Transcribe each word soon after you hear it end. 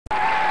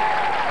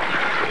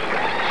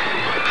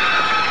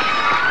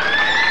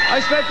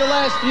spent the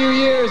last few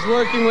years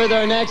working with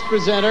our next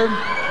presenter.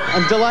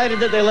 I'm delighted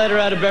that they let her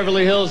out of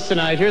Beverly Hills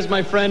tonight. Here's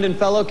my friend and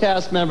fellow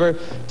cast member,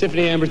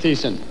 Tiffani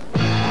Thiessen.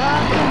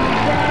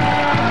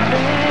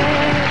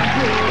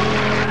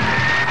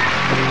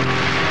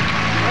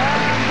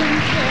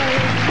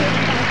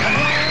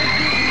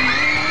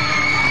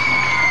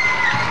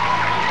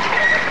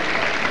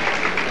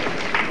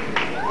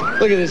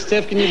 Look at this,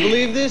 Tiff. Can you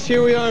believe this?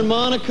 Here we are in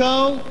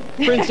Monaco.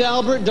 Prince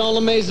Albert dans la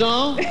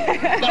maison.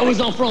 That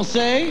was en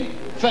français.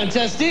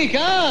 Fantastique,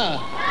 huh?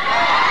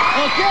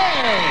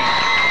 Okay.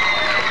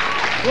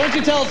 Why don't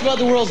you tell us about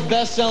the world's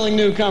best-selling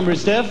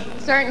newcomers, Tiff?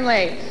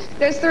 Certainly.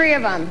 There's 3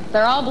 of them.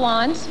 They're all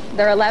blonde.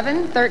 They're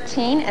 11,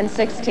 13, and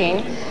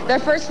 16. Their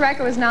first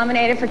record was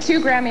nominated for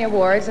 2 Grammy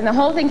Awards, and the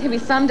whole thing can be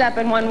summed up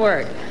in one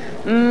word.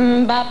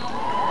 Bop.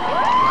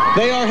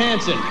 They are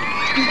handsome.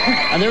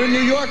 And they're in New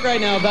York right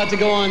now about to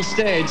go on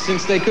stage.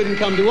 Since they couldn't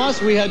come to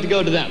us, we had to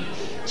go to them.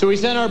 So we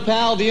sent our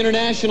pal, the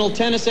international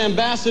tennis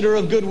ambassador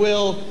of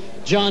goodwill,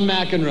 John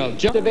McEnroe.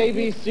 Of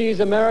ABC's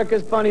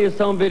America's Funniest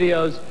Home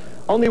Videos,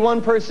 only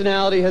one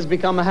personality has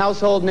become a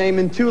household name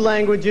in 2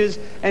 languages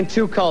and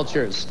 2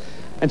 cultures.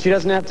 And she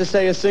doesn't have to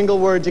say a single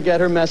word to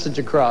get her message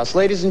across.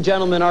 Ladies and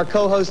gentlemen, our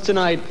co-host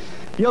tonight,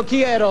 Yo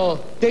quiero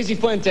Daisy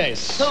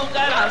Fuentes.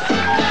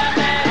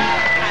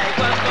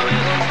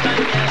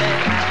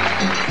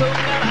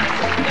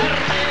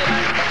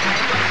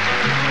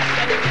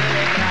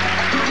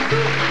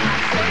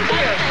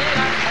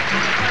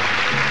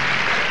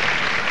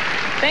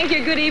 Thank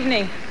you. Good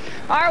evening.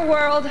 Our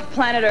world,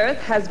 planet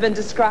Earth, has been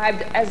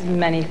described as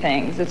many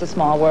things. It's a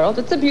small world.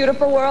 It's a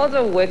beautiful world,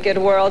 a wicked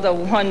world, a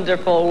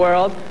wonderful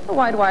world, a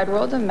wide, wide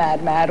world, a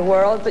mad, mad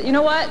world. But you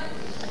know what?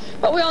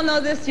 What we all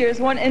know this year is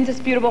one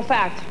indisputable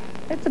fact.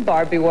 It's a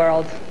Barbie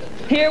world.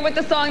 Here with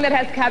the song that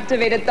has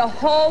captivated the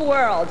whole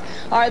world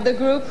are the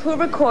group who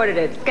recorded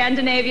it,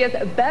 Scandinavia's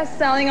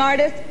best-selling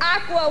artist,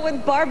 Aqua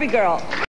with Barbie Girl.